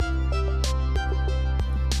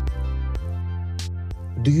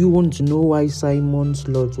Do you want to know why Simon's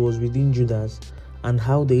lot was within Judas and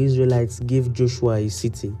how the Israelites gave Joshua a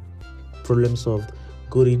city? Problem solved.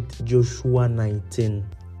 Go read Joshua 19.